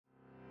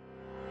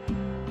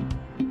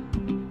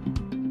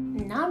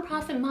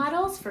nonprofit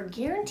models for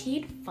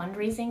guaranteed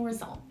fundraising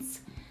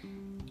results.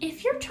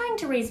 If you're trying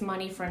to raise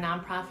money for a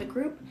nonprofit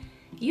group,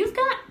 you've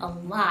got a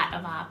lot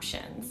of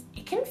options.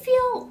 It can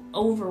feel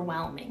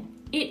overwhelming.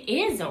 It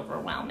is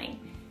overwhelming.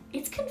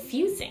 It's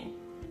confusing.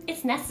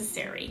 It's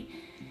necessary.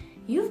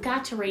 You've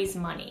got to raise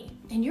money,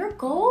 and your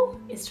goal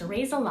is to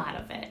raise a lot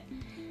of it.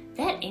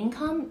 That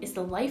income is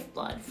the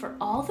lifeblood for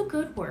all the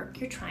good work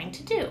you're trying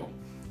to do.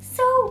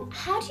 So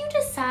how do you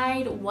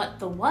decide what,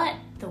 the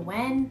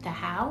when, the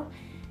how,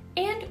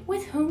 and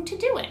with whom to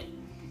do it?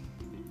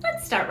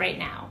 Let's start right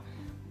now.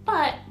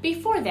 But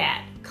before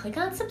that, click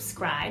on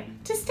subscribe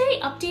to stay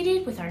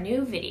updated with our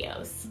new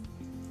videos.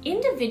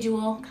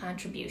 Individual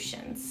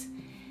contributions.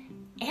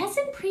 As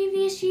in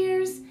previous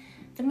years,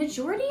 the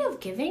majority of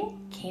giving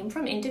came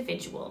from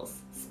individuals.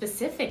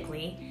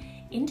 Specifically,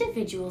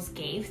 individuals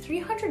gave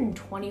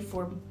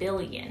 $324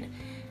 billion,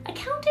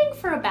 accounting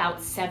for about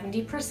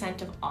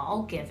 70% of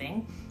all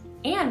giving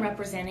and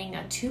representing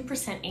a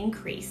 2%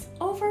 increase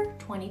over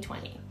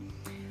 2020.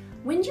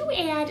 When you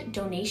add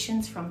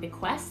donations from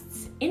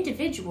bequests,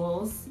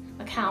 individuals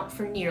account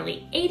for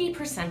nearly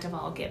 80% of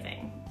all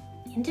giving.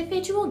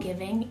 Individual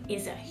giving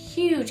is a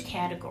huge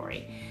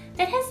category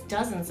that has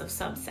dozens of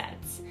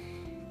subsets.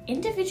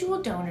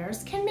 Individual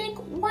donors can make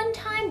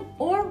one-time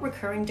or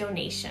recurring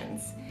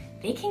donations.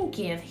 They can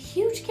give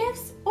huge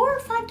gifts or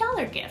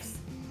 $5 gifts,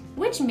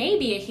 which may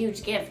be a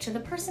huge gift to the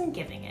person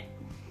giving it.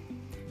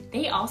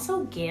 They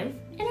also give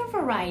in a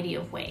variety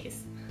of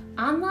ways,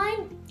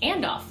 online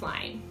and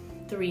offline,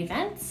 through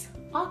events,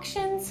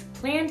 auctions,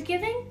 planned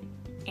giving,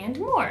 and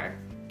more.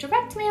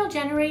 Direct mail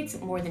generates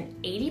more than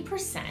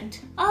 80%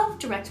 of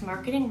direct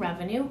marketing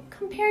revenue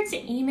compared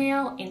to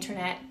email,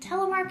 internet,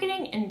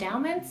 telemarketing,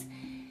 endowments,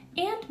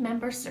 and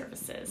member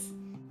services.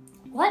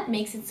 What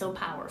makes it so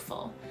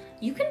powerful?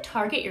 You can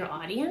target your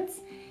audience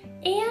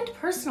and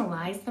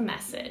personalize the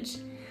message.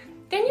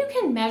 Then you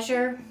can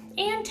measure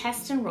and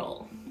test and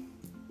roll.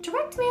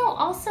 Direct mail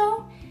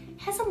also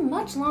has a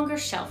much longer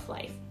shelf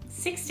life,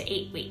 6 to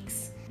 8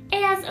 weeks,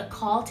 as a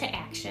call to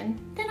action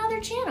than other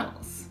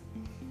channels.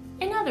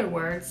 In other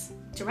words,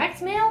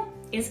 direct mail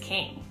is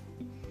king.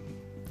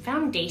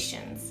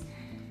 Foundations.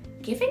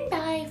 Giving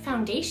by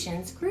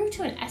foundations grew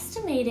to an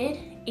estimated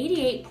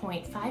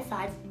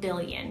 $88.55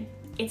 billion,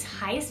 its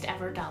highest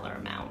ever dollar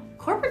amount.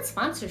 Corporate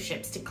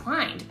sponsorships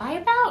declined by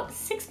about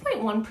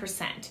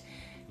 6.1%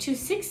 to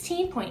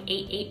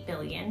 $16.88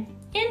 billion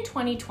in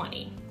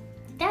 2020.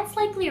 That's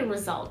likely a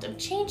result of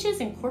changes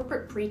in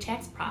corporate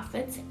pre-tax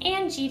profits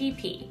and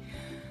GDP,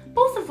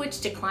 both of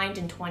which declined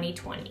in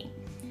 2020.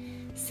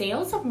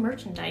 Sales of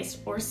merchandise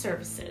or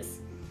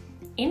services.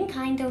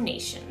 In-kind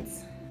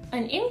donations.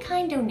 An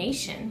in-kind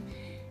donation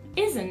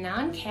is a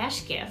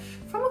non-cash gift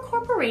from a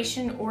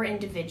corporation or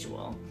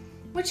individual,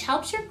 which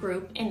helps your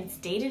group in its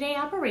day-to-day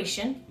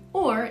operation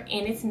or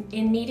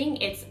in meeting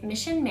its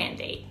mission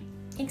mandate.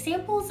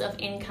 Examples of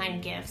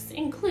in-kind gifts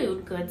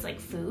include goods like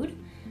food,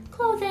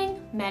 clothing,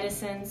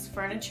 medicines,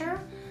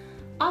 furniture,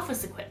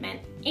 office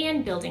equipment,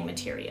 and building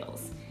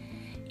materials.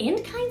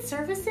 In-kind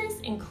services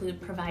include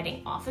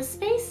providing office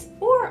space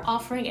or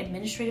offering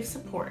administrative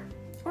support,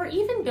 or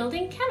even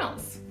building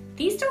kennels.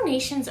 These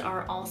donations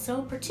are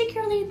also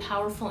particularly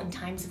powerful in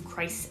times of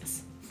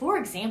crisis. For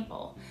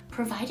example,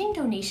 providing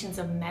donations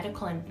of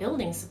medical and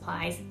building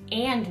supplies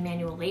and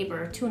manual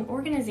labor to an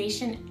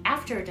organization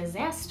after a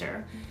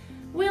disaster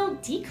will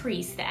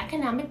decrease the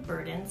economic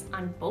burdens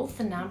on both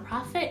the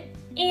nonprofit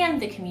and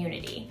the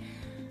community,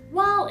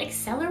 while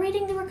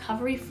accelerating the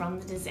recovery from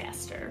the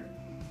disaster.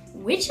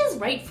 Which is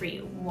right for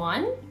you?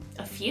 One?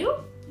 A few?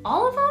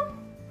 All of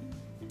them?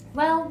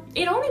 Well,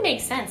 it only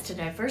makes sense to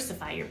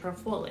diversify your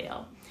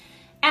portfolio.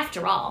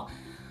 After all,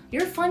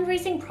 your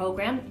fundraising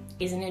program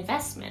is an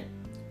investment,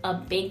 a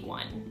big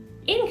one.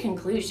 In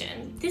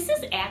conclusion, this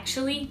is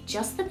actually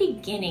just the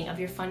beginning of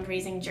your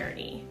fundraising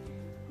journey.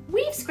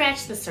 We've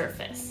scratched the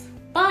surface,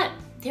 but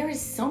there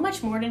is so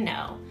much more to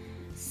know,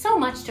 so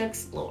much to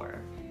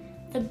explore.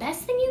 The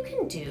best thing you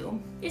can do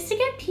is to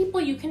get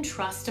people you can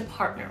trust to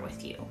partner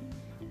with you.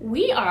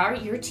 We are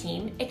your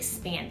team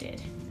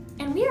expanded,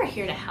 and we are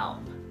here to help.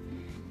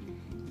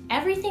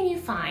 Everything you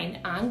find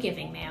on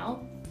Giving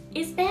Mail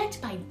is backed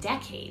by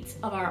decades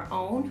of our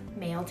own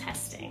mail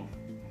testing.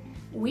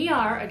 We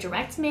are a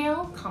direct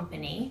mail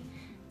company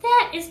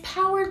that is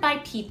powered by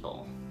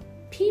people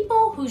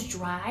whose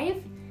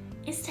drive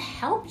is to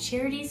help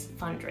charities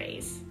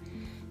fundraise.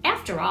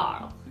 After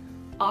all,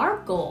 our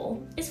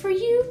goal is for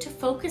you to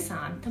focus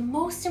on the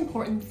most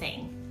important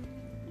thing,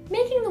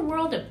 making the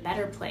world a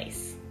better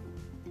place.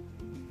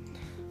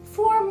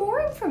 For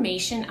more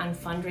information on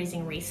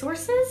fundraising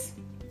resources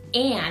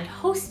and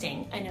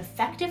hosting an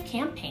effective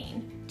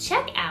campaign,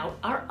 check out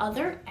our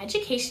other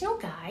educational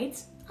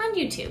guides on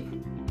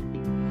YouTube.